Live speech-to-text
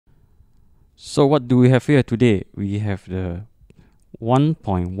So what do we have here today? We have the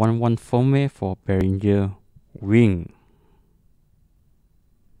 1.11 firmware for Behringer wing.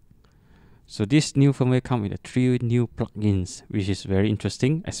 So this new firmware comes with 3 new plugins, which is very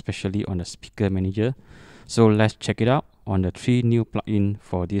interesting, especially on the speaker manager. So let's check it out on the 3 new plugins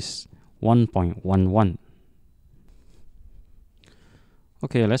for this 1.11.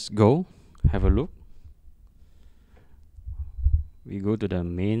 Okay, let's go have a look. We go to the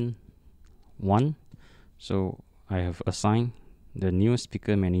main one. So I have assigned the new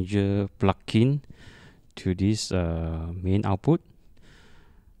speaker manager plugin to this main output.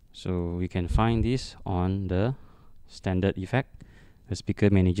 So we can find this on the standard effect. The speaker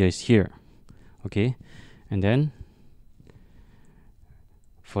manager is here. Okay, and then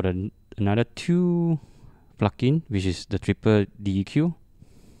for the another 2 plugin, which is the triple DEQ.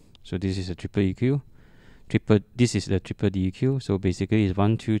 So this is a triple EQ. This is the triple DEQ. So basically it's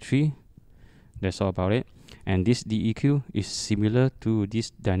 1, 2, 3. That's all about it. And this DEQ is similar to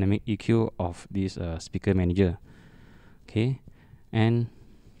this dynamic EQ of this speaker manager. Okay, and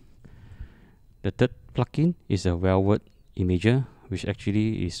the third plugin is a velvet imager, which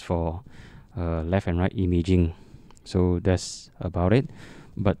actually is for left and right imaging. So that's about it.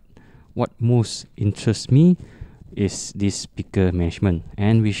 But what most interests me is this speaker management,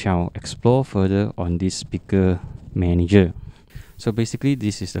 and we shall explore further on this speaker manager. So basically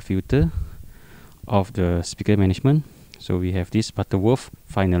this is the filter of the speaker management. So we have this Butterworth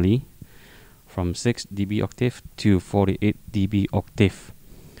finally from 6 dB octave to 48 dB octave.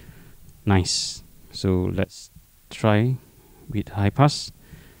 Nice. So let's try with high pass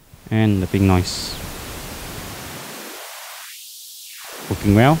and the pink noise.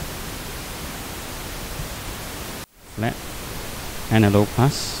 Working well. Flat and a low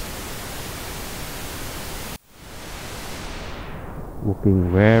pass.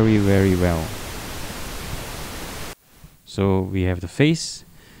 Working very well. So we have the phase,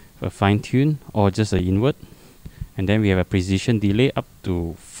 a fine tune or just a invert, and then we have a precision delay up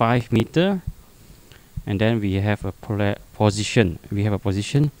to 5 meter, and then we have a position. We have a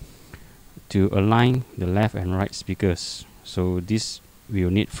position to align the left and right speakers. So this will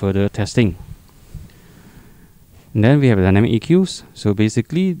need further testing. And then we have dynamic EQs. So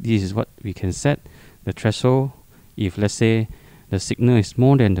basically this is what we can set the threshold. If let's say the signal is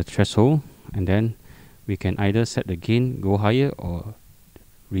more than the threshold, and then we can either set the gain go higher or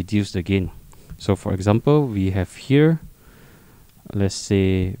reduce the gain. So for example, we have here, let's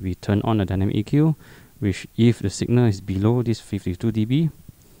say we turn on the dynamic EQ, which if the signal is below this 52 dB,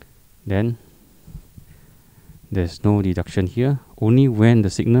 then there's no deduction here. Only when the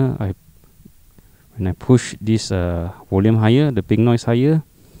signal when I push this volume higher, the pink noise higher,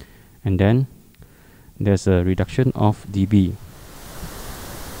 and then there's a reduction of dB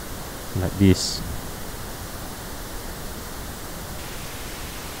like this.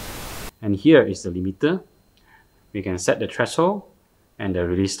 And here is the limiter. We can set the threshold and the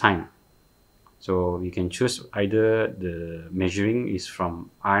release time. So we can choose either the measuring is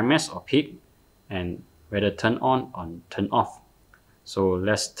from RMS or peak, and whether turn on or turn off. So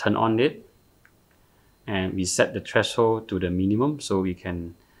let's turn on it, and we set the threshold to the minimum so we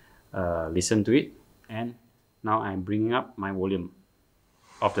can listen to it. And now I'm bringing up my volume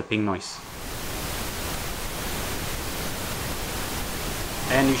of the pink noise.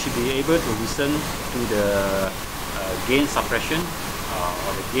 And you should be able to listen to the gain suppression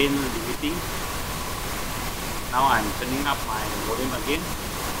or the gain limiting. Now I'm turning up my volume again,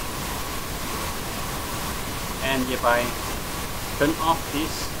 and if I turn off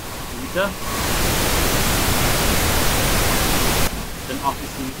this limiter, and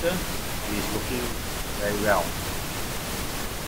it's working very well.